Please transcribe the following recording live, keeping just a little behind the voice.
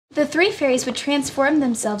The three fairies would transform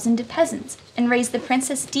themselves into peasants and raise the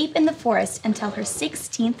princess deep in the forest until her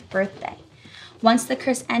 16th birthday. Once the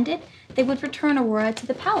curse ended, they would return Aurora to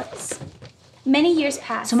the palace. Many years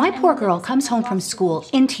passed. So my poor girl comes home from school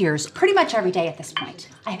in tears pretty much every day at this point.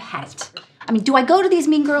 I've had it. I mean, do I go to these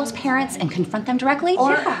mean girls' parents and confront them directly?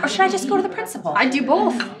 Or should I just go to the principal? I'd do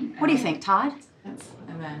both. What do you think, Todd?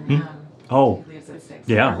 Oh,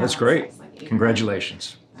 yeah, that's great.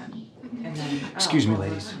 Congratulations. Excuse me,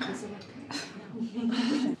 ladies.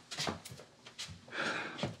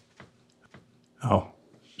 Oh,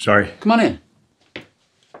 sorry. Come on in.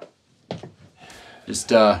 Just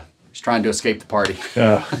trying to escape the party.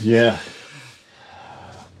 Yeah.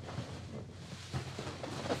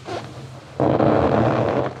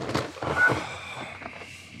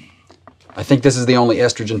 I think this is the only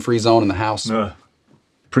estrogen-free zone in the house.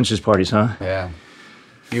 Princess parties, huh? Yeah.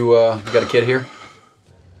 You got a kid here?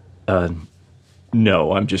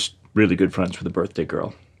 No, I'm just really good friends with the birthday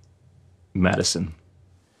girl, Madison.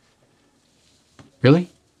 Really?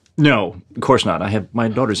 No, of course not. I have my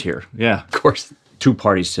daughter's here. Yeah. Of course. 2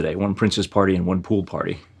 parties today, 1 princess party and 1 pool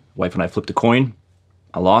party. Wife and I flipped a coin.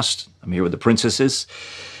 I lost. I'm here with the princesses.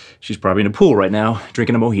 She's probably in a pool right now,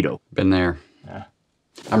 drinking a mojito. Been there. Yeah.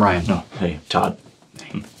 I'm Ryan. No, hey, Todd.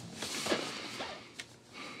 Hey.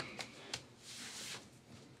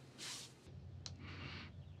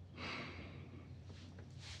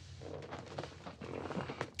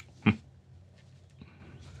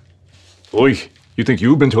 Oi, you think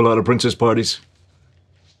you've been to a lot of princess parties?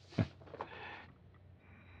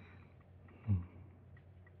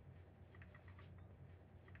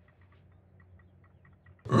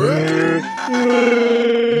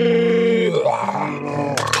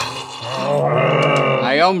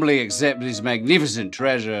 I humbly accept this magnificent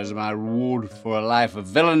treasure as my reward for a life of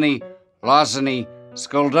villainy, larceny,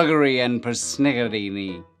 skullduggery, and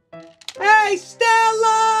persnickety. Hey, Stella!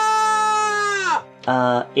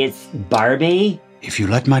 It's Barbie? If you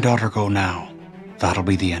let my daughter go now, that'll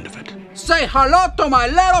be the end of it. Say hello to my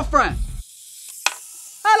little friend.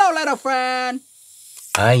 Hello, little friend.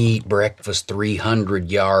 I eat breakfast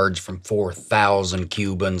 300 yards from 4,000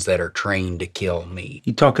 Cubans that are trained to kill me.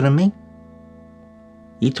 You talking to me?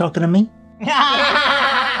 You talking to me?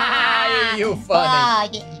 You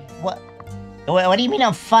funny. What do you mean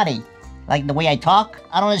I'm funny? Like the way I talk?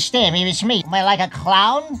 I don't understand. Maybe it's me. Am I like a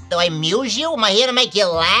clown? Do I amuse you? Am I here to make you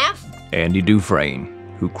laugh? Andy Dufresne,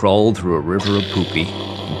 who crawled through a river of poopy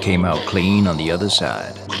and came out clean on the other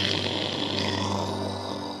side.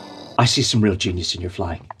 I see some real genius in your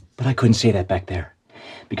flying, but I couldn't say that back there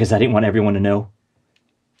because I didn't want everyone to know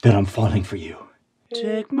that I'm falling for you.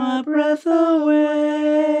 Take my breath away.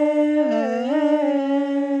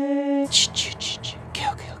 Kill, kill,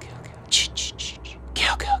 kill, kill.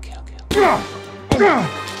 Kill, kill, kill, kill.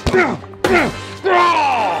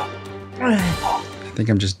 I think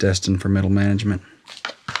I'm just destined for middle management.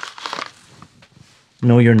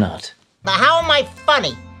 No, you're not. Now how am I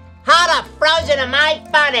funny? How the frozen am I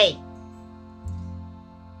funny?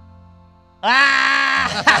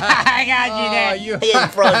 Ah! I got you there. You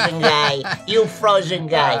frozen guy. You frozen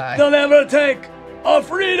guy. They'll never take our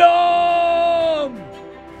freedom!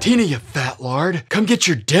 Tina, you fat lard. Come get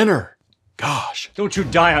your dinner. Gosh. Don't you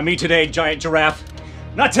die on me today, giant giraffe.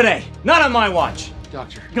 Not today. Not on my watch.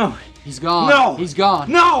 Doctor. No. He's gone. No. He's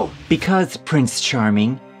gone. No! Because, Prince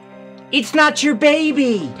Charming, it's not your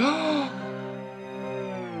baby.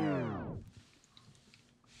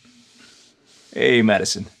 Hey,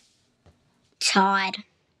 Madison. Todd.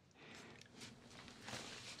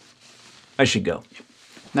 I should go.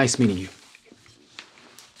 Nice meeting you.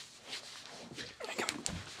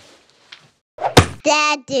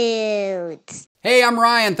 Dad dudes. Hey, I'm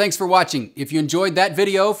Ryan. Thanks for watching. If you enjoyed that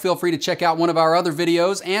video, feel free to check out one of our other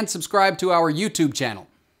videos and subscribe to our YouTube channel.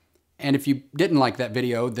 And if you didn't like that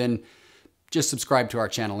video, then just subscribe to our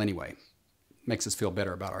channel anyway. Makes us feel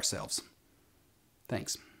better about ourselves.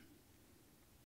 Thanks.